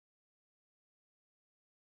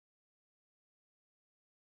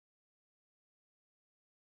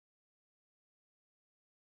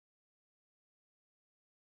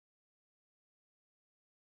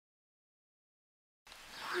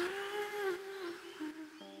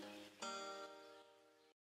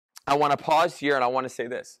I want to pause here and I want to say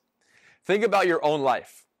this. Think about your own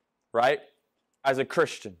life, right? As a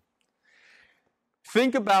Christian.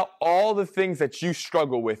 Think about all the things that you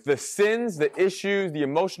struggle with, the sins, the issues, the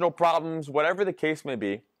emotional problems, whatever the case may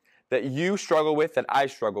be, that you struggle with, that I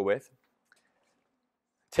struggle with.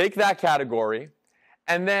 Take that category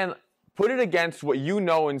and then put it against what you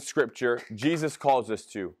know in Scripture Jesus calls us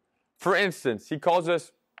to. For instance, he calls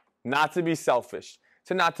us not to be selfish,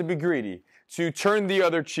 to not to be greedy, to turn the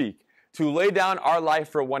other cheek, to lay down our life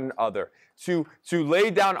for one another, to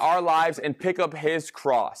lay down our lives and pick up his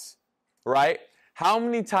cross, right? How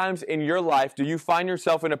many times in your life do you find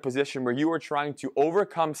yourself in a position where you are trying to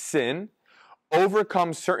overcome sin,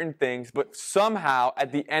 overcome certain things, but somehow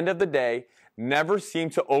at the end of the day, never seem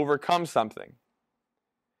to overcome something?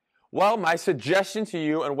 Well, my suggestion to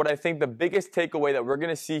you, and what I think the biggest takeaway that we're going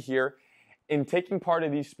to see here in taking part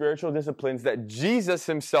of these spiritual disciplines, that Jesus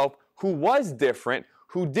himself, who was different,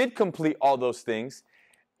 who did complete all those things,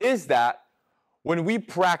 is that when we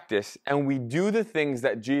practice and we do the things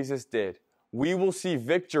that Jesus did, we will see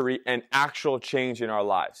victory and actual change in our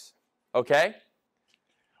lives. Okay?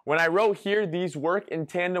 When I wrote here, these work in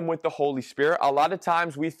tandem with the Holy Spirit, a lot of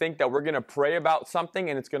times we think that we're going to pray about something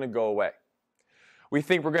and it's going to go away. We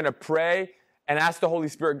think we're going to pray and ask the Holy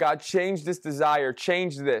Spirit, God, change this desire,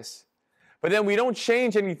 change this. But then we don't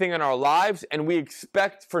change anything in our lives and we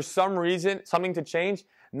expect for some reason something to change.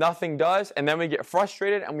 Nothing does. And then we get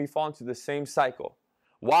frustrated and we fall into the same cycle.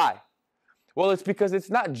 Why? Well, it's because it's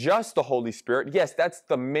not just the Holy Spirit. Yes, that's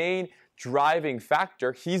the main driving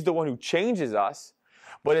factor. He's the one who changes us.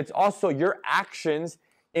 But it's also your actions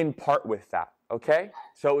in part with that. Okay?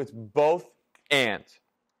 So it's both and.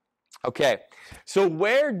 Okay. So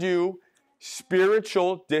where do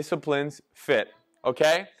spiritual disciplines fit?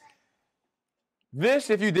 Okay? This,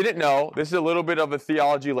 if you didn't know, this is a little bit of a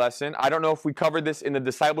theology lesson. I don't know if we covered this in the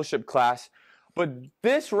discipleship class, but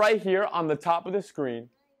this right here on the top of the screen,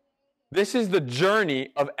 this is the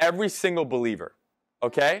journey of every single believer,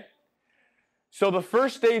 okay? So the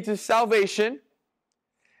first stage is salvation.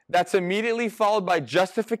 That's immediately followed by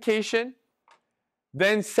justification,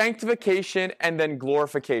 then sanctification, and then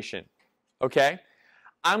glorification, okay?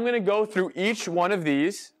 I'm going to go through each one of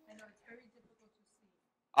these.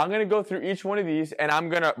 I'm going to go through each one of these and I'm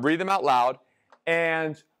going to read them out loud,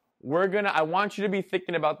 and I want you to be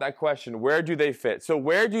thinking about that question. Where do they fit? So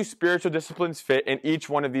where do spiritual disciplines fit in each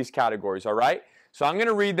one of these categories, all right? So I'm going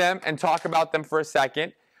to read them and talk about them for a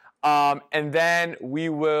second, and then we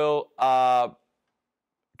will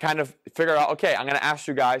kind of figure out, okay, I'm going to ask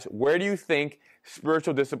you guys, where do you think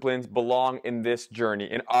spiritual disciplines belong in this journey,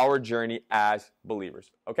 in our journey as believers,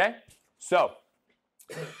 okay? So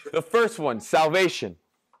the first one, salvation.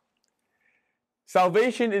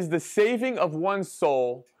 Salvation is the saving of one's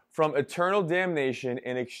soul from eternal damnation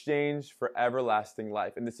in exchange for everlasting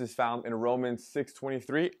life. And this is found in Romans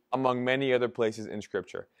 6:23, among many other places in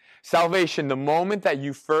Scripture. Salvation, the moment that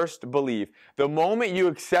you first believe, the moment you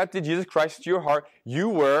accepted Jesus Christ into your heart, you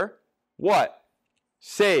were what?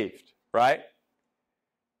 Saved, right?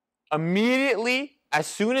 Immediately, as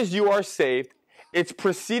soon as you are saved, it's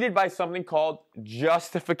preceded by something called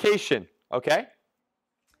justification, okay?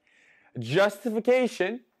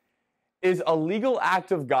 Justification is a legal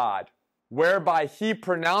act of God whereby he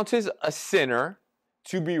pronounces a sinner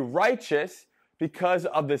to be righteous because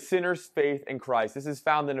of the sinner's faith in Christ. This is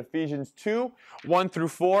found in Ephesians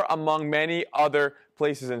 2:1-4, among many other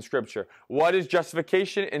places in Scripture. What is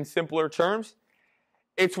justification in simpler terms?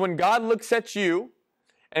 It's when God looks at you,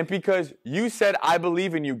 and because you said, I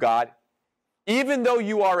believe in you, God, even though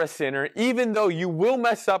you are a sinner, even though you will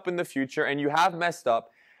mess up in the future, and you have messed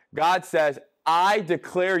up, God says, I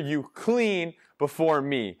declare you clean before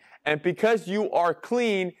me. And because you are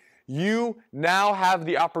clean, you now have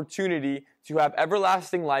the opportunity to have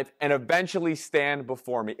everlasting life and eventually stand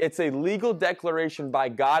before me. It's a legal declaration by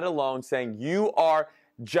God alone saying you are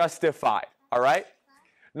justified. All right?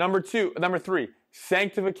 Number three,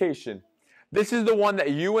 sanctification. This is the one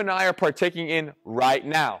that you and I are partaking in right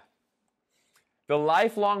now. The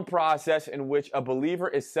lifelong process in which a believer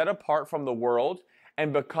is set apart from the world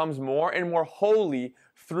and becomes more and more holy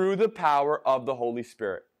through the power of the Holy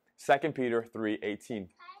Spirit. 2 Peter 3:18.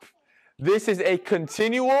 This is a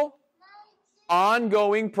continual,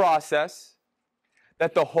 ongoing process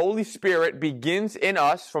that the Holy Spirit begins in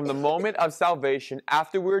us from the moment of salvation.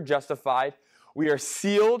 After we're justified, we are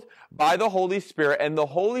sealed by the Holy Spirit, and the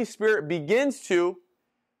Holy Spirit begins to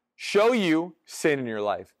show you sin in your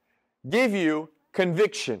life, give you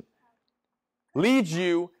conviction, lead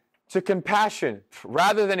you to compassion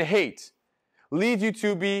rather than hate, lead you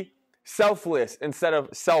to be selfless instead of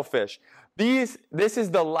selfish, This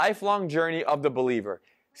is the lifelong journey of the believer.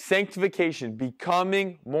 Sanctification,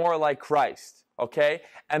 becoming more like Christ, okay?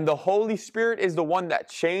 And the Holy Spirit is the one that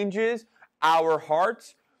changes our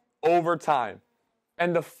hearts over time.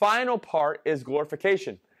 And the final part is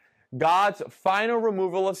glorification. God's final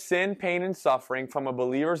removal of sin, pain, and suffering from a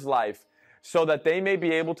believer's life so that they may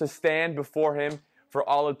be able to stand before Him for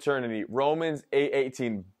all eternity. Romans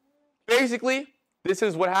 8:18. Basically, this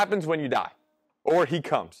is what happens when you die or He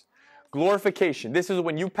comes. Glorification. This is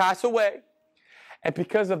when you pass away. And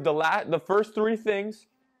because of the first three things,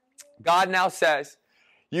 God now says,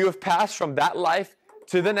 you have passed from that life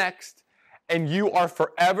to the next, and you are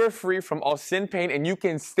forever free from all sin, pain, and you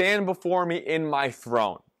can stand before me in my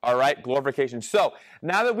throne. All right, glorification. So,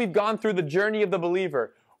 now that we've gone through the journey of the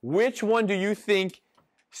believer, which one do you think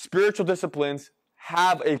spiritual disciplines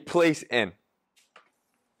have a place in?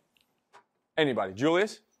 Anybody?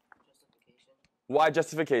 Julius? Justification. Why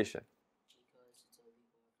justification?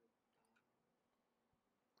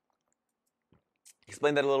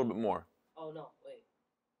 Explain that a little bit more. Oh, no, wait.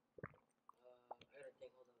 I gotta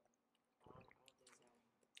think,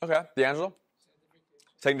 hold up. Okay, D'Angelo?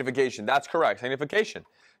 Sanctification. That's correct. Sanctification.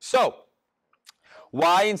 So,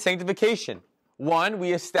 why in sanctification? One,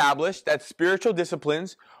 we established that spiritual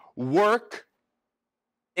disciplines work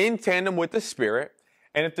in tandem with the Spirit.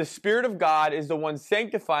 And if the Spirit of God is the one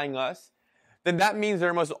sanctifying us, then that means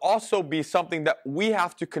there must also be something that we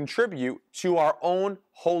have to contribute to our own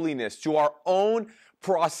holiness, to our own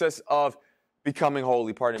process of becoming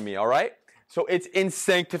holy, pardon me, all right? So it's in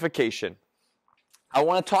sanctification. I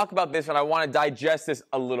want to talk about this and I want to digest this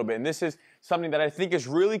a little bit. And this is something that I think is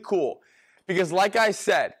really cool. Because like I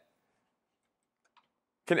said,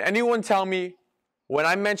 can anyone tell me when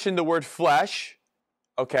I mentioned the word flesh,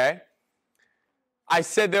 okay, I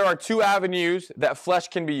said there are two avenues that flesh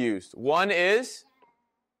can be used. One is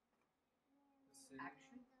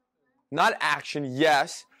not action,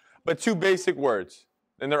 yes, but two basic words.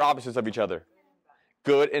 And they're opposites of each other.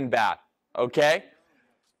 Good and bad. Okay?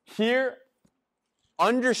 Here,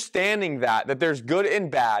 understanding that there's good and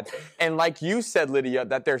bad, and like you said, Lydia,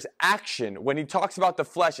 that there's action. When he talks about the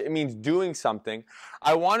flesh, it means doing something.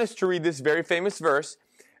 I want us to read this very famous verse,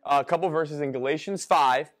 a couple verses in Galatians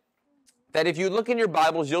 5, that if you look in your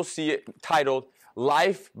Bibles, you'll see it titled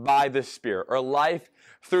Life by the Spirit, or Life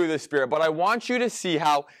through the Spirit. But I want you to see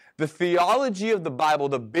how the theology of the Bible,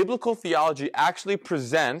 the biblical theology, actually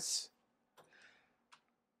presents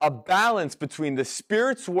a balance between the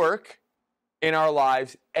Spirit's work in our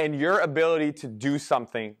lives and your ability to do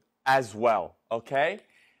something as well, okay?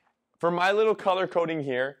 For my little color coding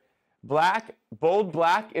here, black, bold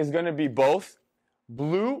black is going to be both.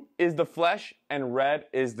 Blue is the flesh and red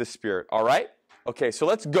is the Spirit, all right? Okay, so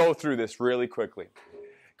let's go through this really quickly.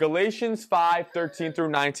 Galatians 5:13 through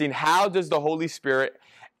 19, how does the Holy Spirit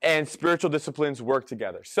and spiritual disciplines work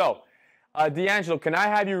together? So, D'Angelo, can I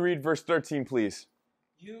have you read verse 13, please?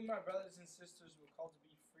 You, my brothers and sisters, were called to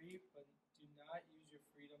be free, but do not use your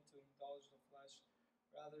freedom to indulge the flesh.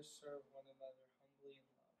 Rather, serve one another humbly in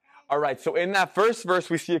love. All right, so in that first verse,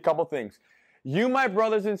 we see a couple things. You, my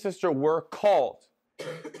brothers and sisters, were called.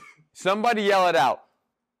 Somebody yell it out.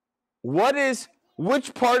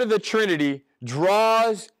 Which part of the Trinity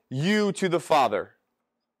draws you to the Father?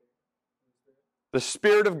 The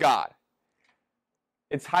Spirit of God.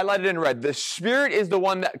 It's highlighted in red. The Spirit is the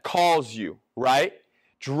one that calls you, right?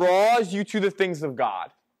 Draws you to the things of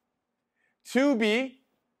God. To be,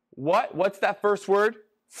 what? What's that first word?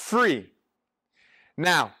 Free.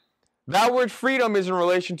 Now, that word freedom is in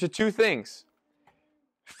relation to two things.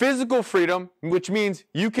 Physical freedom, which means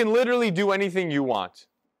you can literally do anything you want,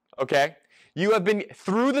 okay? You have been,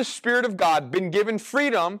 through the Spirit of God, been given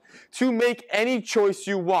freedom to make any choice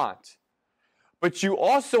you want. But you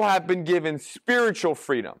also have been given spiritual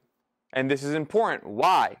freedom. And this is important.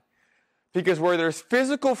 Why? Because where there's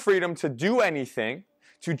physical freedom to do anything,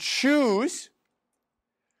 to choose,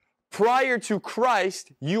 prior to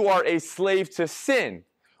Christ, you are a slave to sin,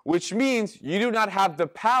 which means you do not have the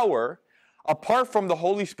power, apart from the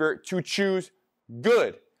Holy Spirit, to choose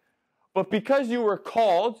good. But because you were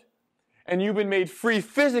called and you've been made free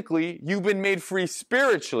physically, you've been made free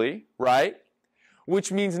spiritually, right?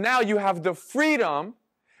 Which means now you have the freedom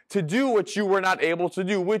to do what you were not able to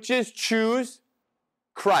do, which is choose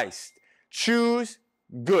Christ. Choose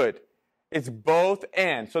good. It's both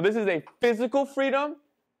and. So this is a physical freedom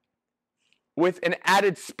with an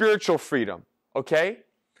added spiritual freedom, okay?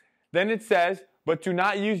 Then it says, but do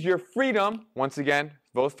not use your freedom, once again,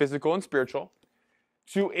 both physical and spiritual,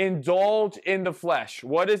 to indulge in the flesh.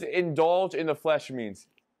 What does indulge in the flesh means?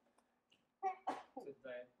 To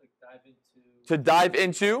dive into. To dive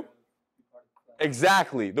into?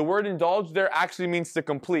 Exactly. The word indulge there actually means to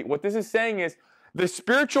complete. What this is saying is the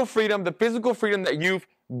spiritual freedom, the physical freedom that you've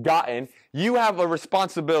gotten, you have a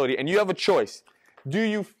responsibility and you have a choice. Do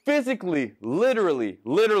you physically, literally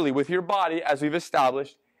with your body, as we've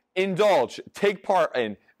established, indulge, take part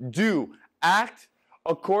in, do, act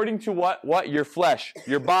according to what your flesh,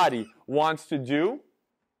 your body wants to do?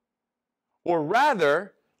 Or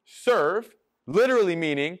rather, serve, literally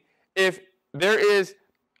meaning, if there is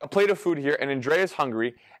a plate of food here and Andrea's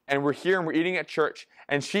hungry and we're here and we're eating at church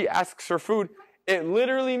and she asks for food, it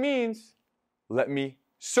literally means, let me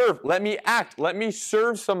serve, let me act, let me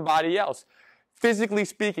serve somebody else. Physically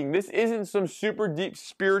speaking, this isn't some super deep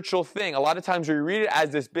spiritual thing. A lot of times we read it as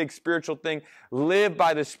this big spiritual thing. Live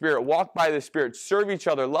by the Spirit, walk by the Spirit, serve each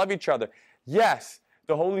other, love each other. Yes,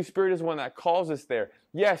 the Holy Spirit is one that calls us there.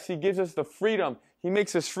 Yes, He gives us the freedom. He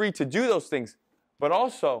makes us free to do those things. But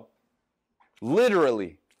also,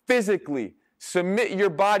 literally, physically, submit your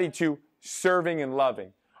body to serving and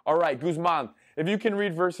loving. All right, Guzman, if you can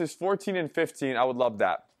read verses 14 and 15, I would love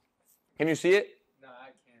that. Can you see it? No, I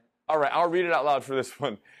can't. All right, I'll read it out loud for this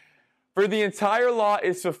one. For the entire law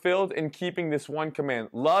is fulfilled in keeping this one command.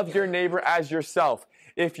 Love your neighbor as yourself.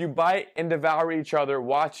 If you bite and devour each other,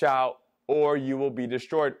 watch out, or you will be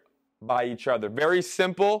destroyed by each other. Very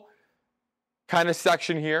simple kind of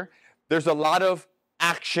section here. There's a lot of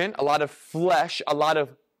action, a lot of flesh, a lot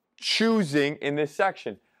of choosing in this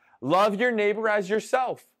section. Love your neighbor as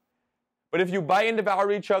yourself. But if you bite and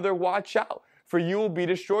devour each other, watch out, for you will be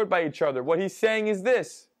destroyed by each other. What he's saying is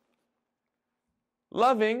this: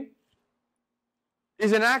 loving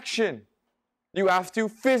is an action. You have to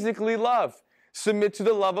physically love, submit to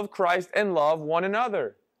the love of Christ, and love one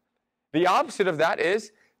another. The opposite of that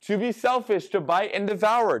is to be selfish, to bite and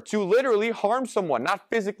devour, to literally harm someone. Not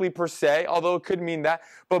physically per se, although it could mean that,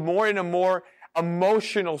 but more in a more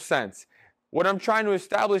emotional sense. What I'm trying to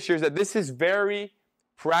establish here is that this is very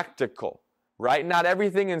practical, right? Not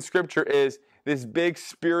everything in Scripture is this big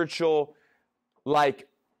spiritual, like,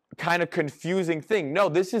 kind of confusing thing. No,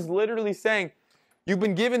 this is literally saying you've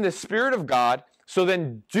been given the Spirit of God, so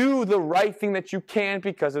then do the right thing that you can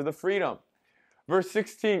because of the freedom. Verse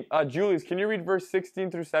 16, Julius, can you read verse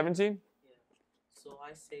 16 through 17? Yeah. So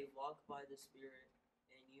I say, walk by the Spirit,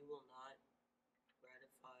 and you will not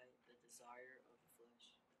gratify the desire of the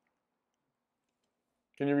flesh.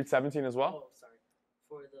 Can you read 17 as well? Oh, sorry.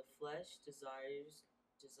 For the flesh desires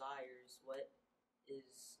what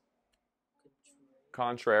is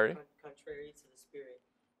Contrary. contrary to the Spirit,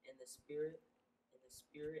 and the Spirit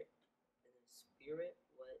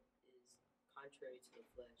what is contrary to the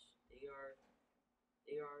flesh.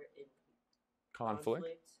 They are in Conflict.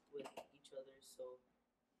 with each other, so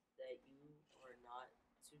that you are not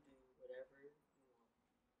to do whatever you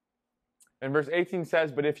want. And verse 18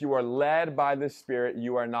 says, but if you are led by the Spirit,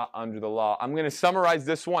 you are not under the law. I'm going to summarize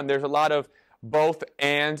this one. There's a lot of both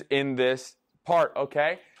and in this part,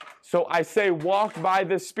 okay? So I say walk by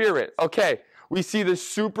the Spirit. Okay, we see the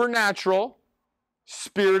supernatural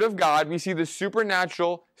Spirit of God. We see the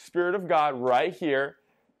supernatural Spirit of God right here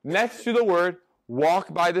next to the word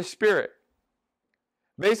walk by the Spirit.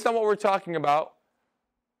 Based on what we're talking about,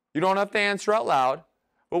 you don't have to answer out loud,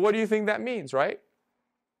 but what do you think that means, right?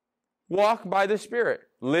 Walk by the Spirit.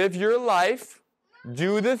 Live your life.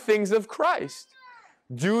 Do the things of Christ.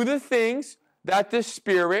 Do the things that the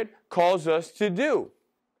Spirit calls us to do.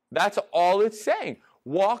 That's all it's saying.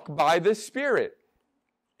 Walk by the Spirit.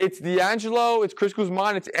 It's D'Angelo, it's Chris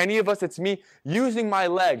Guzman, it's any of us, it's me using my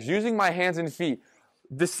legs, using my hands and feet,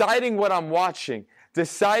 deciding what I'm watching,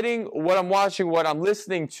 what I'm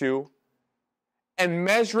listening to, and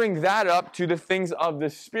measuring that up to the things of the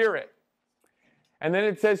Spirit. And then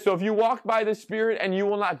it says, so if you walk by the Spirit, and you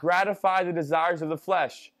will not gratify the desires of the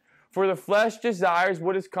flesh. For the flesh desires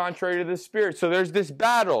what is contrary to the Spirit. So there's this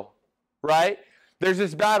battle, right? There's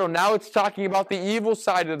this battle. Now it's talking about the evil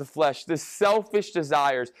side of the flesh, the selfish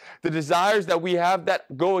desires, the desires that we have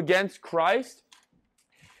that go against Christ.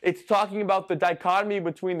 It's talking about the dichotomy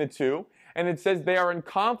between the two. And it says they are in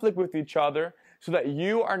conflict with each other so that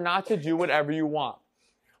you are not to do whatever you want.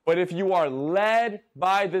 But if you are led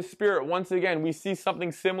by the Spirit, once again, we see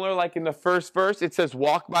something similar like in the first verse. It says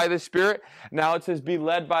walk by the Spirit. Now it says be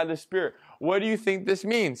led by the Spirit. What do you think this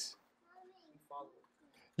means?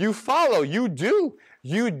 You follow. You do.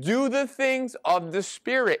 You do the things of the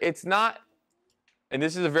Spirit. It's not, and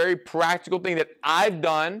this is a very practical thing that I've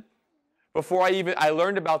done before I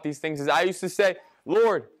learned about these things, is I used to say,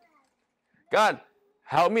 Lord, God,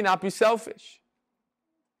 help me not be selfish.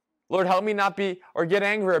 Lord, help me not be, or get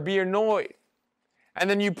angry, or be annoyed. And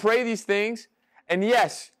then you pray these things, and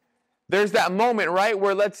yes, there's that moment, right,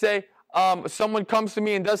 where let's say someone comes to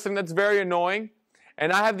me and does something that's very annoying,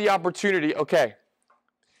 and I have the opportunity, okay,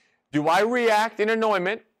 do I react in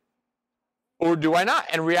annoyment or do I not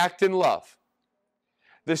and react in love?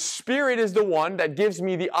 The Spirit is the one that gives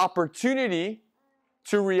me the opportunity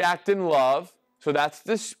to react in love. So that's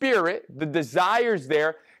the Spirit. The desire's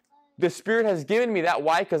there. The Spirit has given me that.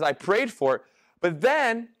 Why? Because I prayed for it. But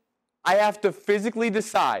then I have to physically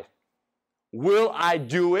decide, will I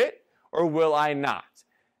do it or will I not?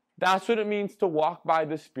 That's what it means to walk by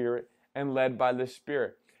the Spirit and led by the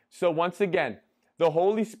Spirit. So once again, the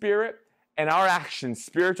Holy Spirit and our actions,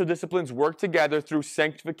 spiritual disciplines, work together through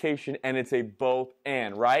sanctification, and it's a both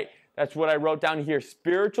and, right? That's what I wrote down here.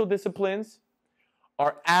 Spiritual disciplines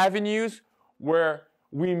are avenues where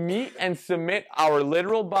we meet and submit our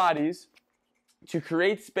literal bodies to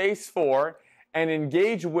create space for and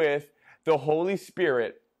engage with the Holy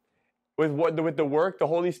Spirit, with the work the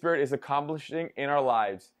Holy Spirit is accomplishing in our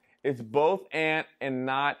lives. It's both and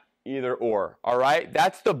not either or, all right?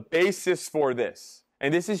 That's the basis for this.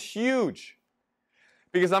 And this is huge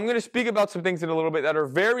because I'm going to speak about some things in a little bit that are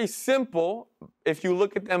very simple if you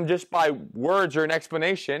look at them just by words or an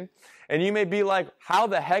explanation. And you may be like, how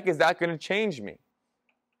the heck is that going to change me?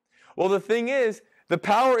 Well, the thing is, the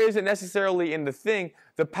power isn't necessarily in the thing.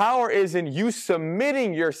 The power is in you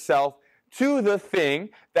submitting yourself to the thing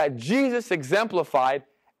that Jesus exemplified,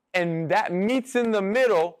 and that meets in the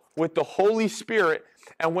middle with the Holy Spirit.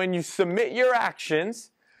 And when you submit your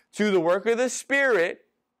actions to the work of the Spirit,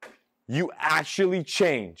 you actually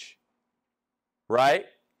change, right?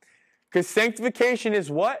 Because sanctification is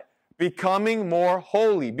what? Becoming more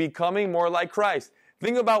holy, becoming more like Christ.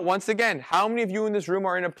 Think about, once again, how many of you in this room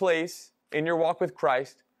are in a place in your walk with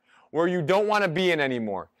Christ where you don't want to be in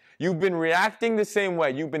anymore? You've been reacting the same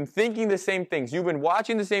way. You've been thinking the same things. You've been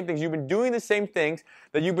watching the same things. You've been doing the same things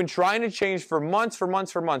that you've been trying to change for months,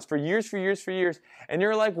 for years. And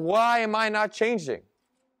you're like, why am I not changing?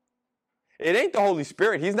 It ain't the Holy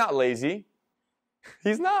Spirit. He's not lazy.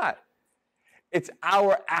 He's not. It's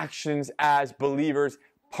our actions as believers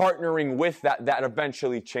partnering with that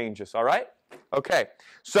eventually changes, all right? Okay,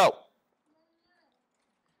 so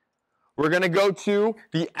we're going to go to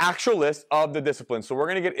the actual list of the disciplines. So we're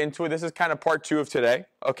going to get into it. This is kind of part 2 of today,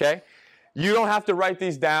 okay? You don't have to write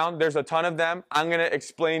these down. There's a ton of them. I'm going to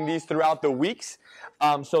explain these throughout the weeks.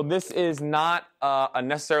 So this is not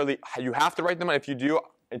necessarily, you have to write them. If you do,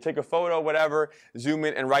 and take a photo, whatever, zoom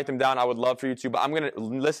in and write them down. I would love for you to, but I'm going to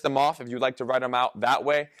list them off. If you'd like to write them out that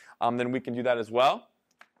way, then we can do that as well.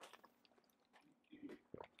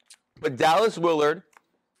 But Dallas Willard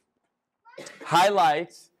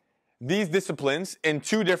highlights these disciplines in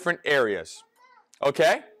 2 different areas,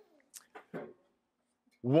 okay?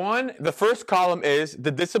 The first column is the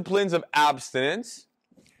disciplines of abstinence,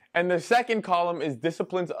 and the second column is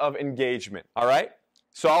disciplines of engagement, all right?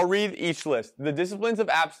 So I'll read each list. The disciplines of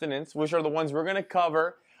abstinence, which are the ones we're going to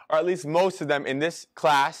cover, or at least most of them in this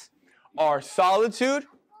class, are solitude,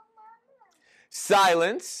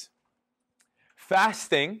 silence,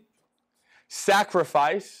 fasting,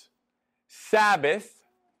 sacrifice, Sabbath,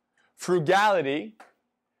 frugality,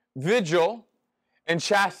 vigil, and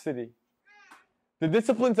chastity. The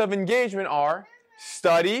disciplines of engagement are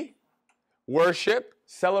study, worship,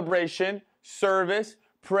 celebration, service,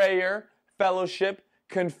 prayer, fellowship,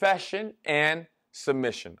 confession, and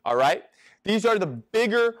submission, all right? These are the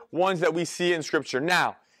bigger ones that we see in Scripture.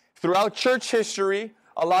 Now, throughout church history,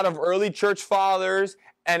 a lot of early church fathers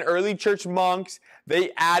and early church monks,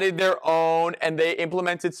 they added their own and they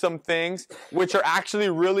implemented some things which are actually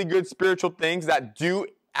really good spiritual things that do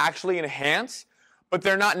actually enhance, but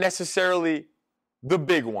they're not necessarily the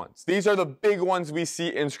big ones. These are the big ones we see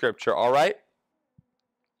in Scripture, all right?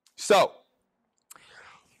 So,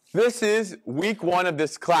 this is week 1 of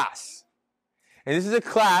this class. And this is a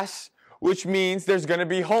class which means there's going to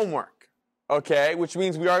be homework, okay? Which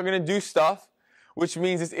means we are going to do stuff, which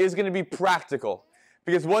means this is going to be practical.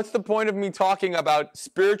 Because what's the point of me talking about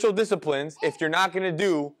spiritual disciplines if you're not going to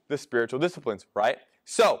do the spiritual disciplines, right?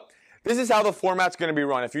 So, this is how the format's going to be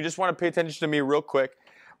run. If you just want to pay attention to me real quick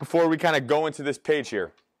before we kind of go into this page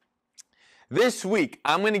here. This week,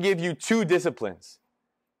 I'm going to give you 2 disciplines,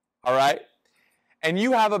 all right? And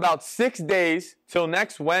you have about 6 days till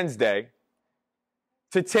next Wednesday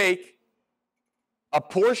to take a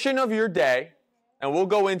portion of your day, and we'll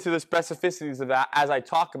go into the specificities of that as I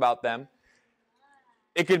talk about them.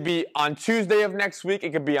 It could be on Tuesday of next week.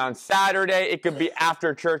 It could be on Saturday. It could be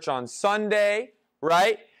after church on Sunday,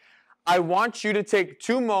 right? I want you to take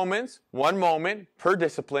 2 moments, 1 moment per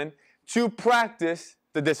discipline, to practice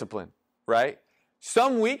the discipline, right?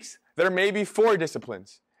 Some weeks, there may be 4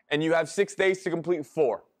 disciplines, and you have 6 days to complete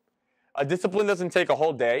 4. A discipline doesn't take a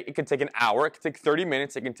whole day. It can take an hour. It can take 30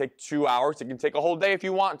 minutes. It can take 2 hours. It can take a whole day if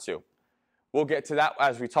you want to. We'll get to that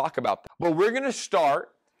as we talk about that. But we're going to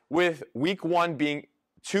start with week 1 being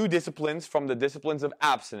 2 disciplines from the disciplines of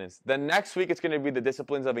abstinence. Then next week, it's going to be the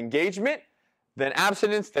disciplines of engagement, then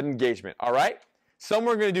abstinence, then engagement. All right? Some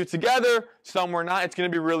we're going to do together. Some we're not. It's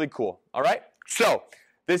going to be really cool. All right? So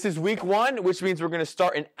this is week 1, which means we're going to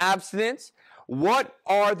start in abstinence. What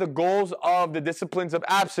are the goals of the disciplines of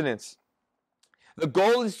abstinence? The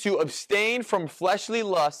goal is to abstain from fleshly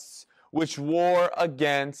lusts which war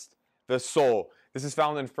against the soul. This is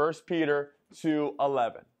found in 1 Peter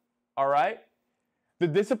 2:11. All right? The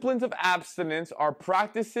disciplines of abstinence are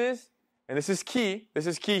practices, and this is key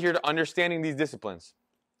here to understanding these disciplines.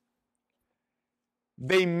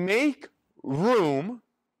 They make room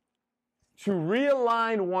to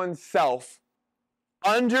realign oneself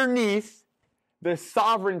underneath the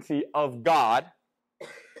sovereignty of God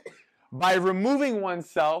by removing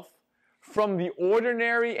oneself from the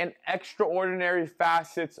ordinary and extraordinary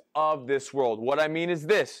facets of this world. What I mean is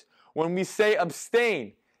this. When we say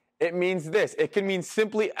abstain, it means this. It can mean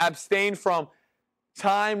simply abstain from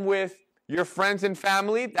time with your friends and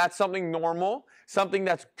family. That's something normal, something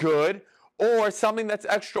that's good. Or something that's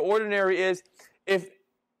extraordinary is if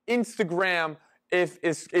Instagram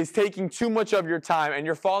is taking too much of your time and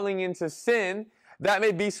you're falling into sin, that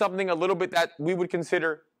may be something a little bit that we would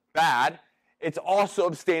consider bad. It's also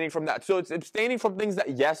abstaining from that. So it's abstaining from things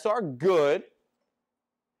that, yes, are good,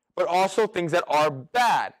 but also things that are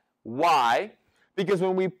bad. Why? Because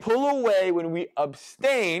when we pull away, when we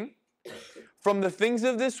abstain from the things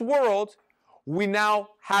of this world, we now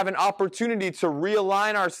have an opportunity to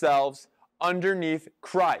realign ourselves underneath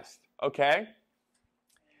Christ. Okay?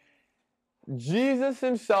 Jesus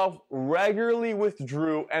himself regularly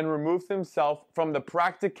withdrew and removed himself from the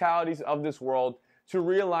practicalities of this world to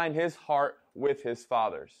realign his heart with his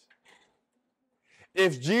Father's.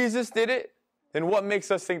 If Jesus did it, then what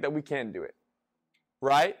makes us think that we can't do it?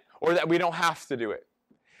 Right? Or that we don't have to do it?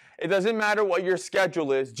 It doesn't matter what your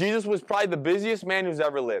schedule is. Jesus was probably the busiest man who's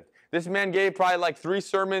ever lived. This man gave probably like 3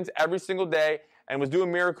 sermons every single day and was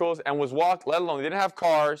doing miracles and was walked, let alone, they didn't have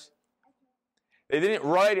cars. They didn't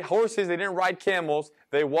ride horses. They didn't ride camels.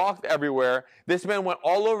 They walked everywhere. This man went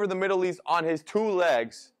all over the Middle East on his 2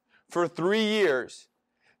 legs for 3 years,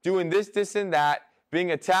 doing this, and that,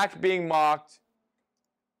 being attacked, being mocked,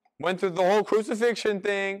 went through the whole crucifixion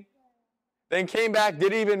thing, then came back,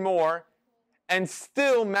 did even more, and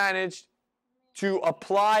still managed to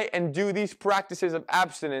apply and do these practices of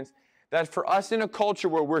abstinence that for us in a culture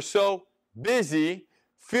where we're so busy,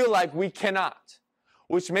 feel like we cannot.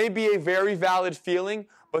 Which may be a very valid feeling,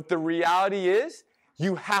 but the reality is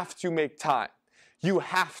you have to make time. You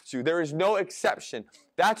have to. There is no exception.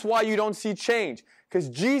 That's why you don't see change. Because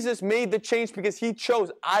Jesus made the change because he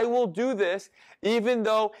chose, I will do this even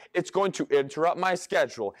though it's going to interrupt my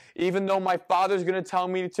schedule. Even though my Father's going to tell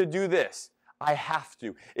me to do this. I have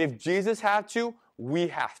to. If Jesus had to, we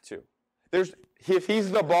have to. If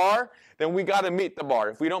he's the bar, then we got to meet the bar.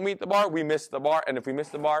 If we don't meet the bar, we miss the bar. And if we miss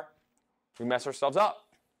the bar, we mess ourselves up.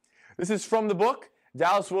 This is from the book,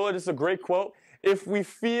 Dallas Willard. This is a great quote. If we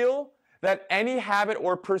feel that any habit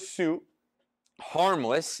or pursuit,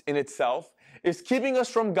 harmless in itself, is keeping us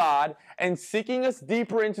from God and seeking us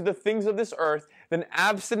deeper into the things of this earth, then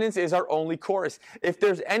abstinence is our only course. If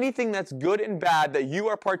there's anything that's good and bad that you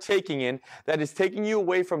are partaking in that is taking you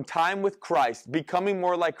away from time with Christ, becoming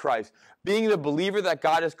more like Christ, being the believer that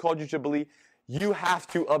God has called you to believe, you have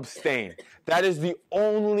to abstain. That is the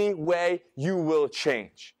only way you will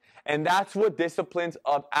change. And that's what disciplines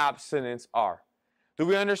of abstinence are. Do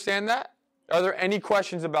we understand that? Are there any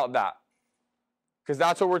questions about that? Because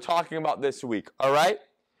that's what we're talking about this week, all right?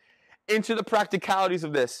 Into the practicalities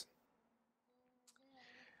of this.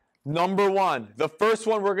 Number 1, the first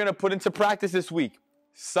one we're going to put into practice this week,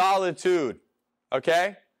 solitude,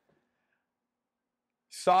 okay?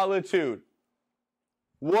 Solitude.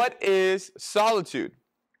 What is solitude?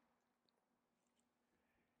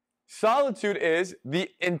 Solitude is the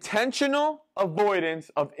intentional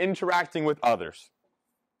avoidance of interacting with others.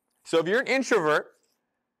 So if you're an introvert,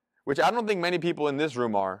 which I don't think many people in this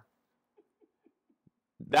room are,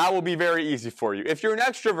 that will be very easy for you. If you're an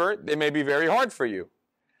extrovert, it may be very hard for you.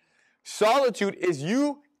 Solitude is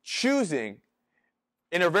you choosing,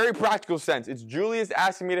 in a very practical sense, it's Julius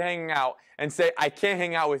asking me to hang out and say, I can't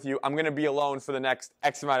hang out with you. I'm going to be alone for the next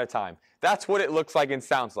X amount of time. That's what it looks like and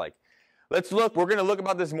sounds like. Let's look. We're going to look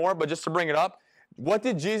about this more, but just to bring it up, what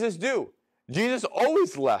did Jesus do? Jesus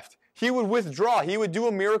always left. he would withdraw. He would do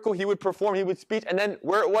a miracle. He would perform. He would speak. And then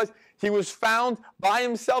where it was, he was found by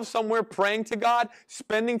himself somewhere praying to God,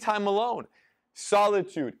 spending time alone.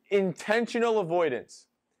 Solitude, intentional avoidance.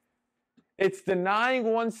 It's denying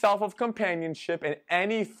oneself of companionship and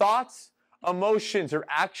any thoughts, emotions, or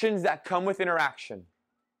actions that come with interaction.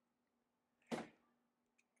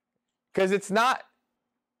 Because it's not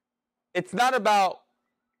about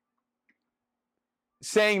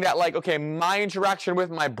saying that like, okay, my interaction with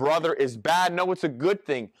my brother is bad. No, it's a good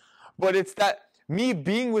thing. But it's that me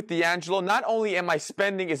being with D'Angelo, not only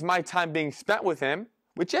is my time being spent with him,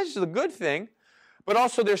 which is a good thing, but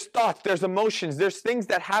also there's thoughts, there's emotions, there's things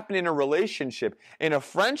that happen in a relationship, in a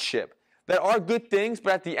friendship, that are good things,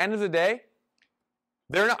 but at the end of the day,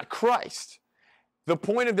 they're not Christ. The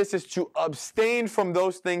point of this is to abstain from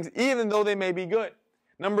those things, even though they may be good.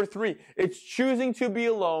 Number 3, it's choosing to be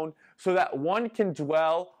alone so that one can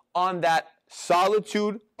dwell on that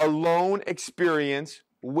solitude, alone experience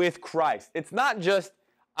with Christ. It's not just,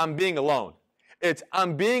 I'm being alone. It's,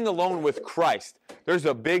 I'm being alone with Christ. There's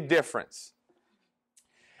a big difference.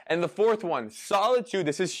 And the 4th one, solitude.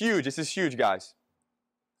 This is huge, guys.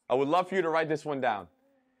 I would love for you to write this one down.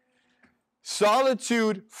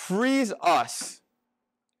 Solitude frees us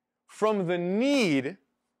from the need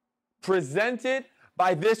presented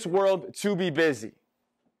by this world to be busy,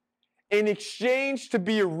 in exchange to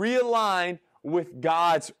be realigned with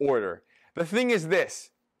God's order. The thing is this,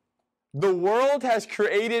 the world has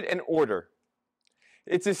created an order.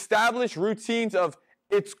 It's established routines of,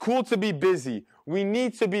 it's cool to be busy. We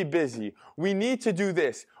need to be busy. We need to do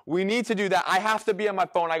this. We need to do that. I have to be on my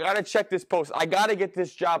phone. I got to check this post. I got to get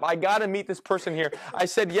this job. I got to meet this person here. I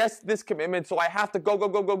said yes to this commitment, so I have to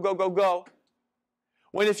go.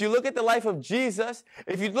 When if you look at the life of Jesus,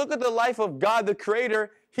 if you look at the life of God, the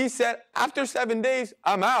Creator, He said, after 7 days,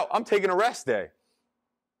 I'm out. I'm taking a rest day.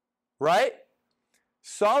 Right?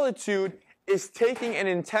 Solitude is taking an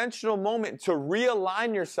intentional moment to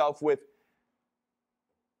realign yourself with,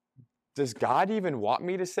 does God even want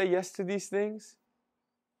me to say yes to these things?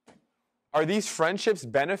 Are these friendships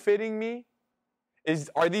benefiting me?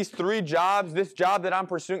 Are these 3 jobs, this job that I'm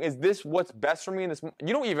pursuing, is this what's best for me in this?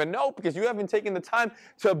 You don't even know because you haven't taken the time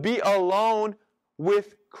to be alone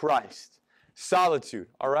with Christ. Solitude,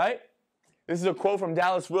 all right? This is a quote from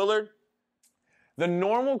Dallas Willard. The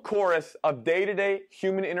normal chorus of day-to-day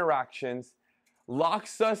human interactions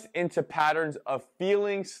locks us into patterns of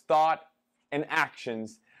feelings, thought, and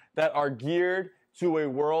actions that are geared to a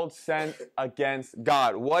world sent against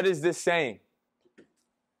God. What is this saying?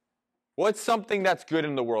 What's something that's good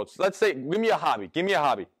in the world? So let's say, give me a hobby. Give me a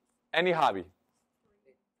hobby. Any hobby.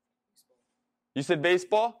 You said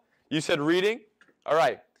baseball? You said reading? All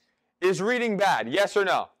right. Is reading bad? Yes or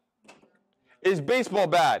no? Is baseball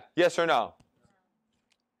bad? Yes or no?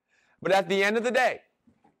 But at the end of the day,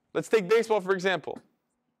 let's take baseball for example.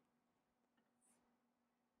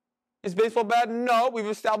 Is baseball bad? No, we've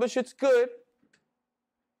established it's good.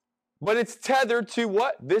 But it's tethered to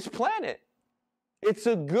what? This planet. It's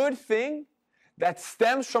a good thing that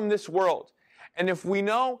stems from this world. And if we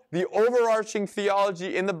know the overarching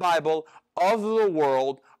theology in the Bible of the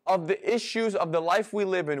world, of the issues of the life we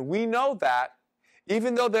live in, we know that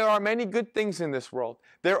even though there are many good things in this world,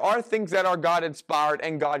 there are things that are God-inspired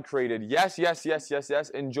and God-created. Yes.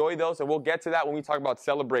 Enjoy those, and we'll get to that when we talk about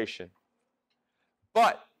celebration.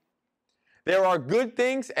 But there are good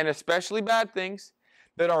things, and especially bad things,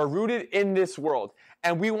 that are rooted in this world.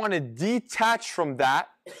 And we want to detach from that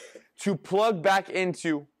to plug back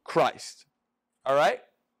into Christ. All right?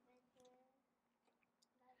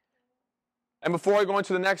 And before I go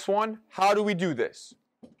into the next one, how do we do this?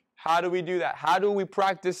 How do we do that? How do we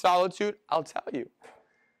practice solitude? I'll tell you.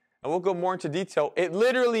 And we'll go more into detail. It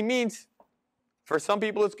literally means, for some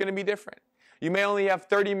people, it's going to be different. You may only have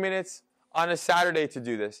 30 minutes on a Saturday to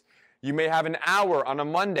do this. You may have an hour on a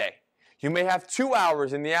Monday. You may have 2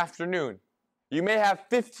 hours in the afternoon. You may have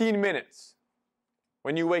 15 minutes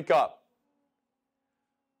when you wake up.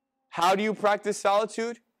 How do you practice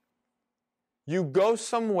solitude? You go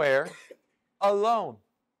somewhere alone.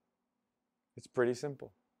 It's pretty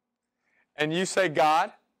simple. And you say,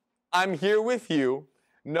 God, I'm here with you.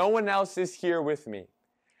 No one else is here with me.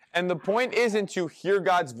 And the point isn't to hear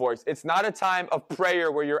God's voice. It's not a time of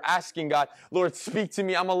prayer where you're asking God, Lord, speak to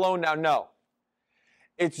me. I'm alone now. No.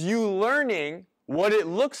 It's you learning what it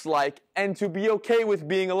looks like and to be okay with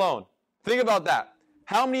being alone. Think about that.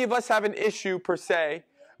 How many of us have an issue, per se,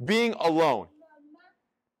 being alone?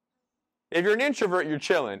 If you're an introvert, you're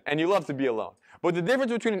chilling and you love to be alone. But the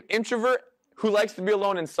difference between an introvert who likes to be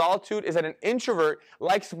alone in solitude is that an introvert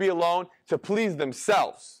likes to be alone to please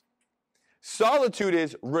themselves. Solitude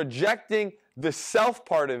is rejecting the self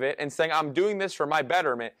part of it and saying, I'm doing this for my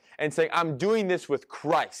betterment, and saying, I'm doing this with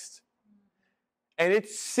Christ. And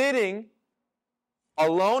it's sitting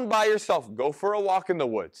alone by yourself. Go for a walk in the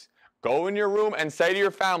woods. Go in your room and say to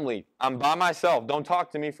your family, I'm by myself. Don't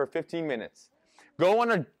talk to me for 15 minutes. Go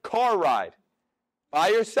on a car ride by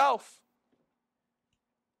yourself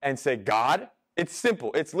and say, God, it's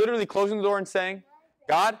simple. It's literally closing the door and saying,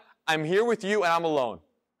 God, I'm here with you and I'm alone.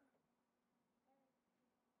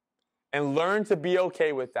 And learn to be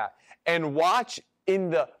okay with that. And watch in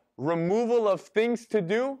the removal of things to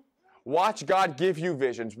do, watch God give you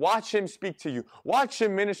visions. Watch Him speak to you. Watch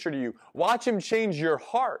Him minister to you. Watch Him change your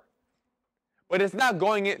heart. But it's not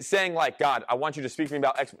going in saying like, God, I want you to speak to me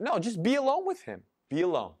about X. No, just be alone with Him. Be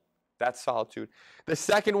alone. That's solitude. The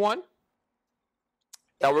second one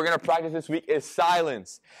that we're going to practice this week is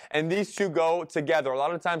silence. And these two go together. A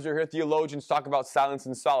lot of times you hear theologians talk about silence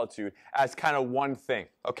and solitude as kind of one thing,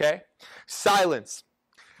 okay? Silence.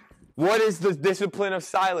 What is the discipline of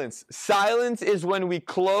silence? Silence is when we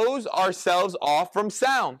close ourselves off from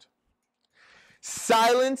sound.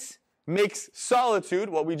 Silence makes solitude,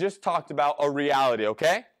 what we just talked about, a reality,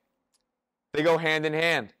 okay? They go hand in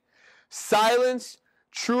hand. Silence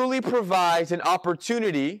truly provides an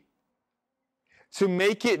opportunity to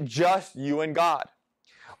make it just you and God.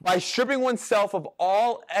 By stripping oneself of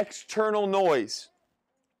all external noise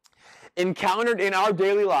encountered in our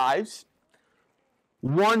daily lives,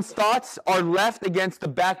 one's thoughts are left against the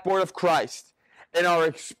backboard of Christ and are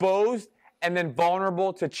exposed and then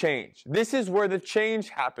vulnerable to change. This is where the change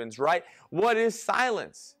happens, right? What is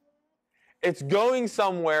silence? It's going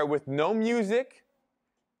somewhere with no music,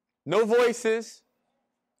 no voices,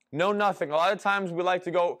 no nothing. A lot of times we like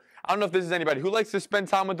to go, I don't know if this is anybody who likes to spend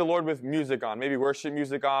time with the Lord with music on, maybe worship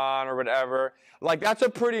music on or whatever. Like that's a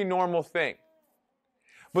pretty normal thing.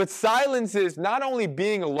 But silence is not only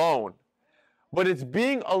being alone, but it's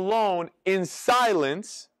being alone in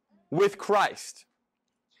silence with Christ.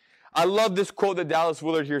 I love this quote that Dallas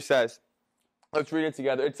Willard here says. Let's read it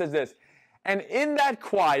together. It says this, and in that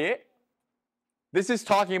quiet, this is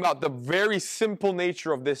talking about the very simple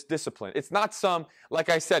nature of this discipline. It's not some, like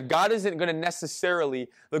I said, God isn't going to necessarily,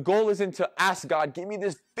 the goal isn't to ask God, give me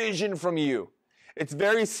this vision from you. It's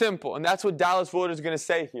very simple, and that's what Dallas Willard is going to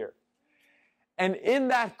say here. And in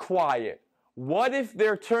that quiet, what if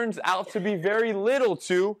there turns out to be very little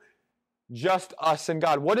to just us and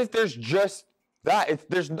God? What if there's just that?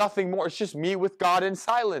 There's nothing more. It's just me with God in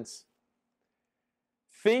silence.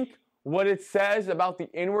 Think what it says about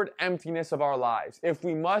the inward emptiness of our lives. If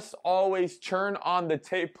we must always turn on the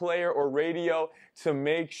tape player or radio to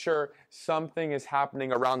make sure something is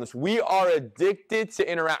happening around us. We are addicted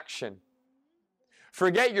to interaction.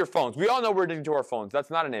 Forget your phones. We all know we're addicted to our phones. That's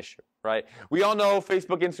not an issue, right? We all know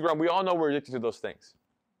Facebook, Instagram. We all know we're addicted to those things.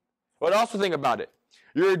 But also think about it.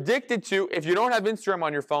 You're addicted to, if you don't have Instagram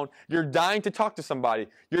on your phone, you're dying to talk to somebody.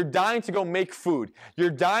 You're dying to go make food. You're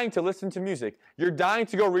dying to listen to music. You're dying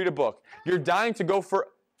to go read a book. You're dying to go for...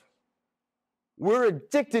 We're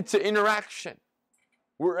addicted to interaction.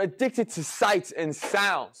 We're addicted to sights and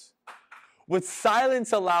sounds. What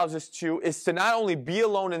silence allows us to is to not only be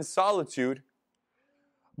alone in solitude,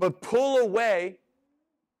 but pull away.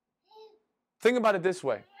 Think about it this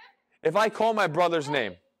way. If I call my brother's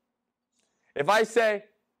name, if I say,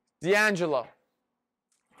 D'Angelo,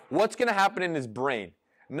 what's going to happen in his brain?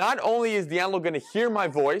 Not only is D'Angelo going to hear my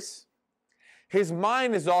voice, his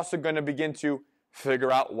mind is also going to begin to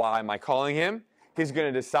figure out why am I calling him. He's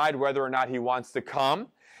going to decide whether or not he wants to come.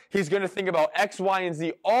 He's going to think about X, Y, and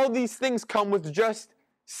Z. All these things come with just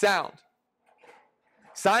sound.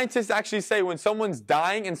 Scientists actually say when someone's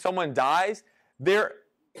dying and someone dies, their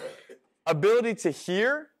ability to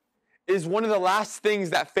hear is one of the last things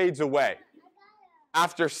that fades away.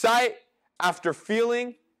 After sight, after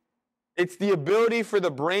feeling, it's the ability for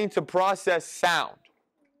the brain to process sound.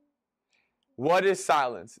 What is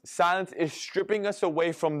silence? Silence is stripping us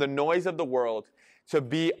away from the noise of the world to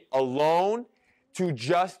be alone, to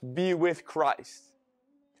just be with Christ,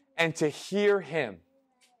 and to hear Him.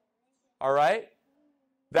 All right?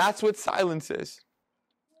 That's what silence is.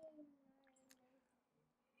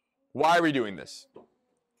 Why are we doing this?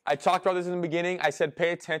 I talked about this in the beginning. I said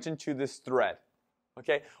pay attention to this thread.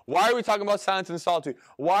 Okay? Why are we talking about silence and solitude?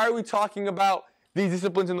 Why are we talking about these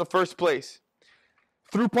disciplines in the first place?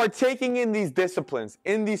 Through partaking in these disciplines,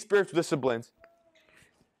 in these spiritual disciplines,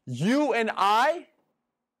 you and I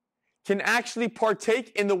can actually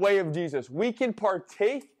partake in the way of Jesus. We can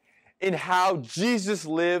partake in how Jesus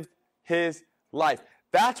lived His life.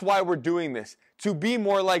 That's why we're doing this, to be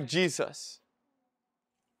more like Jesus.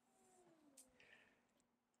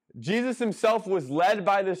 Jesus himself was led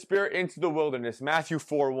by the Spirit into the wilderness, Matthew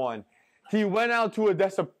 4:1. He went out to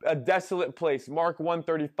a desolate place, Mark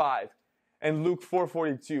 1:35, and Luke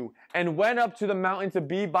 4:42, and went up to the mountain to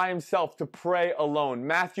be by himself, to pray alone,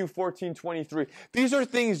 Matthew 14:23. These are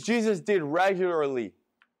things Jesus did regularly.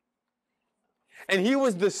 And he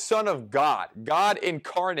was the Son of God, God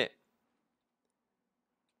incarnate.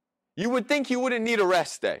 You would think he wouldn't need a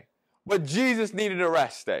rest day, but Jesus needed a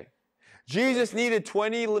rest day. Jesus needed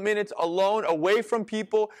 20 minutes alone, away from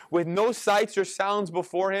people, with no sights or sounds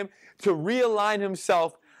before him, to realign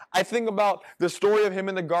himself. I think about the story of him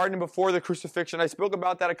in the garden before the crucifixion. I spoke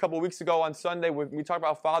about that a couple weeks ago on Sunday when we talked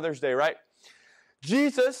about Father's Day, right?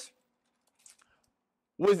 Jesus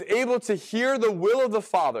was able to hear the will of the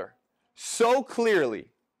Father so clearly.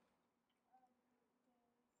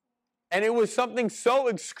 And it was something so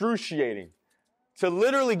excruciating to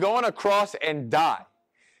literally go on a cross and die.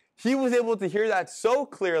 He was able to hear that so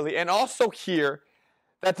clearly, and also hear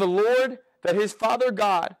that the Lord, that his Father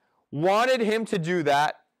God wanted him to do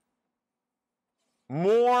that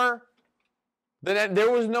more than that.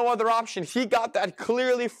 There was no other option. He got that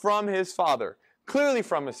clearly from his Father. Clearly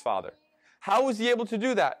from his Father. How was he able to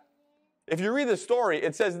do that? If you read the story,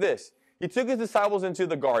 it says this. He took his disciples into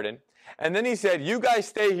the garden, and then he said, you guys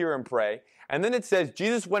stay here and pray. And then it says,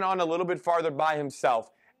 Jesus went on a little bit farther by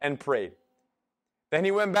himself and prayed. Then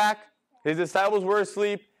he went back, his disciples were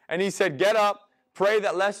asleep, and he said, get up, pray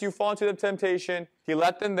that lest you fall into the temptation. He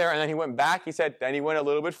left them there, and then he went back. He said, then he went a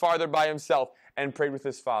little bit farther by himself and prayed with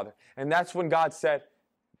his Father. And that's when God said,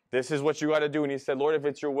 this is what you got to do. And he said, Lord, if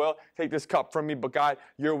it's your will, take this cup from me, but God,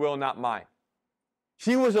 your will, not mine.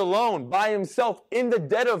 He was alone by himself in the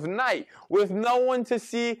dead of night with no one to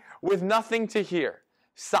see, with nothing to hear.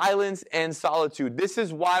 Silence and solitude. This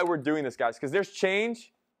is why we're doing this, guys, because there's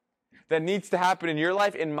change that needs to happen in your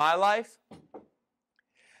life, in my life,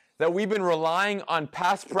 that we've been relying on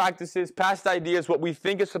past practices, past ideas, what we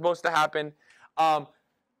think is supposed to happen.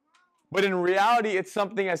 But in reality, it's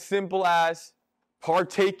something as simple as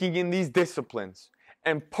partaking in these disciplines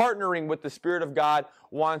and partnering with the Spirit of God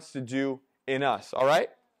wants to do in us, all right?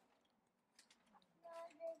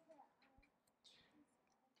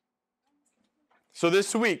 So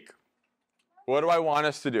this week, what do I want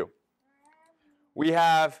us to do? We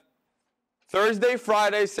have Thursday,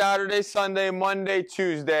 Friday, Saturday, Sunday, Monday,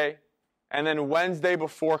 Tuesday, and then Wednesday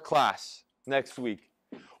before class next week.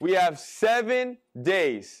 We have 7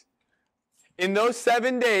 days. In those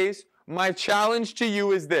 7 days, my challenge to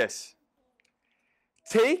you is this.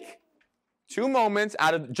 Take 2 moments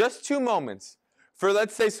out of, just 2 moments, for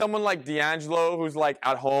let's say someone like D'Angelo who's like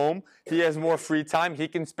at home, he has more free time, he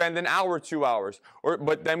can spend an hour, 2 hours.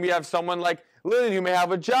 But then we have someone like Lillian who may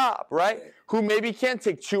have a job, right? Who maybe can't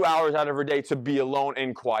take 2 hours out of her day to be alone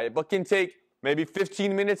and quiet, but can take maybe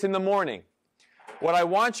 15 minutes in the morning. What I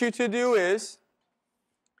want you to do is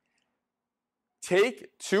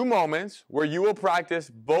take 2 moments where you will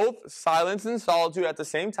practice both silence and solitude at the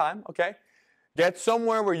same time, okay? Get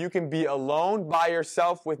somewhere where you can be alone by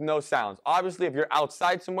yourself with no sounds. Obviously, if you're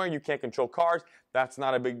outside somewhere, you can't control cars. That's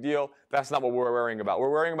not a big deal. That's not what we're worrying about.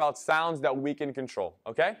 We're worrying about sounds that we can control,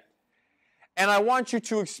 okay? And I want you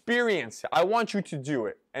to experience it. I want you to do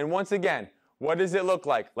it. And once again, what does it look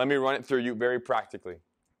like? Let me run it through you very practically.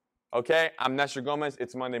 Okay? I'm Nestor Gomez.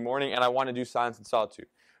 It's Monday morning, and I want to do silence and solitude.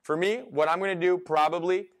 For me, what I'm going to do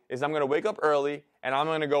probably is I'm going to wake up early, and I'm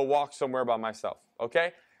going to go walk somewhere by myself,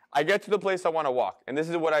 okay? I get to the place I want to walk, and this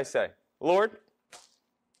is what I say. Lord,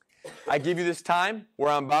 I give you this time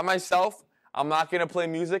where I'm by myself. I'm not going to play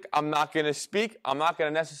music. I'm not going to speak. I'm not going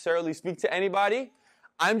to necessarily speak to anybody.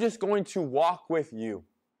 I'm just going to walk with you.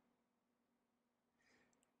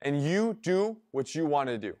 And you do what you want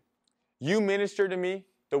to do. You minister to me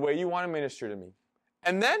the way you want to minister to me.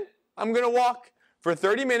 And then I'm going to walk for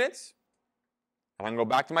 30 minutes, and I'm going to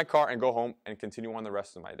go back to my car and go home and continue on the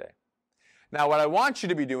rest of my day. Now, what I want you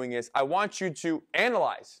to be doing is I want you to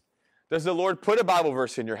analyze. Does the Lord put a Bible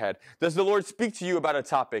verse in your head? Does the Lord speak to you about a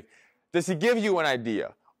topic? Does he give you an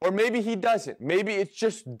idea? Or maybe he doesn't. Maybe it's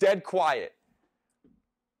just dead quiet.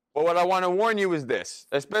 But what I want to warn you is this,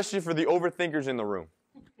 especially for the overthinkers in the room.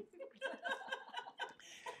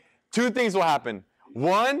 2 things will happen.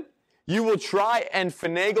 1, you will try and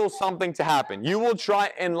finagle something to happen. You will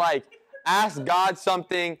try and ask God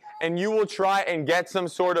something, and you will try and get some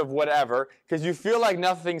sort of whatever because you feel like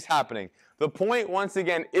nothing's happening. The point, once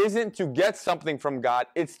again, isn't to get something from God.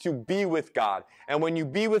 It's to be with God. And when you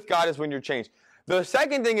be with God is when you're changed. The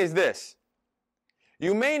second thing is this.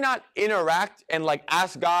 You may not interact and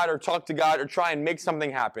ask God or talk to God or try and make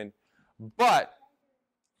something happen, but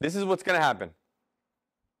this is what's going to happen.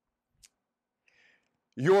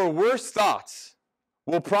 your worst thoughts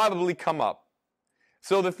will probably come up.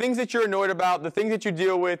 So the things that you're annoyed about, the things that you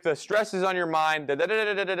deal with, the stresses on your mind,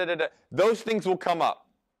 those things will come up.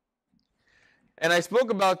 And I spoke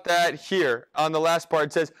about that here on the last part.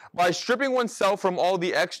 It says, by stripping oneself from all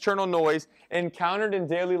the external noise encountered in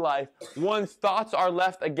daily life, one's thoughts are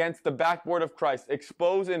left against the backboard of Christ,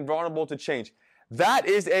 exposed and vulnerable to change. That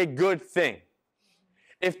is a good thing.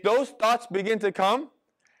 If those thoughts begin to come,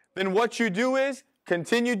 then what you do is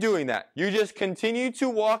continue doing that. You just continue to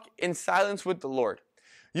walk in silence with the Lord.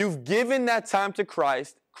 You've given that time to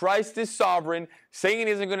Christ. Christ is sovereign. Satan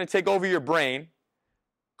isn't going to take over your brain.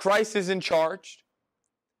 Christ is in charge.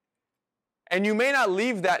 And you may not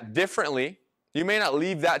leave that differently. You may not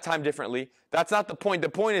leave that time differently. That's not the point. The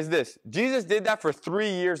point is this. Jesus did that for 3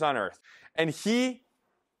 years on earth. And he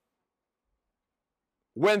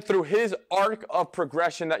went through his arc of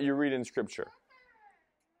progression that you read in Scripture.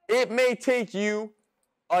 It may take you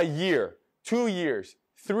a year, 2 years,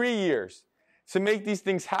 3 years to make these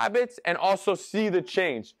things habits and also see the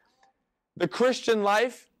change. The Christian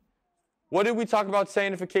life, what did we talk about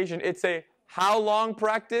sanctification? It's a how long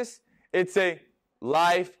practice? It's a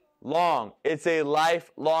lifelong. It's a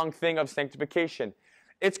lifelong thing of sanctification.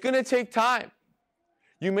 It's going to take time.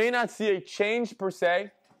 You may not see a change per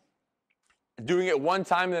se, doing it one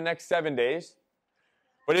time in the next 7 days.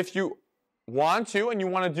 But if you want to and you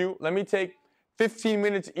want to do, let me take 15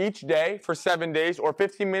 minutes each day for 7 days or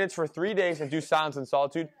 15 minutes for 3 days and do silence and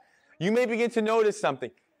solitude, you may begin to notice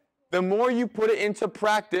something. The more you put it into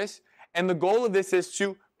practice, and the goal of this is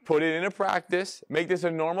to put it into practice, make this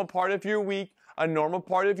a normal part of your week, a normal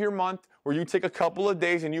part of your month, where you take a couple of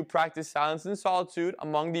days and you practice silence and solitude,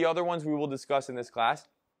 among the other ones we will discuss in this class.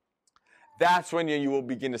 That's when you will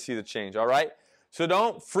begin to see the change, all right? So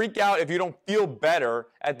don't freak out if you don't feel better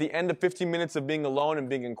at the end of 15 minutes of being alone and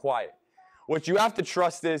being in quiet. What you have to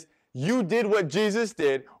trust is you did what Jesus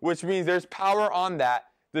did, which means there's power on that.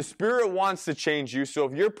 The Spirit wants to change you. So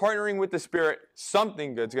if you're partnering with the Spirit,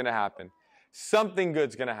 something good's going to happen. Something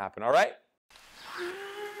good's going to happen, all right?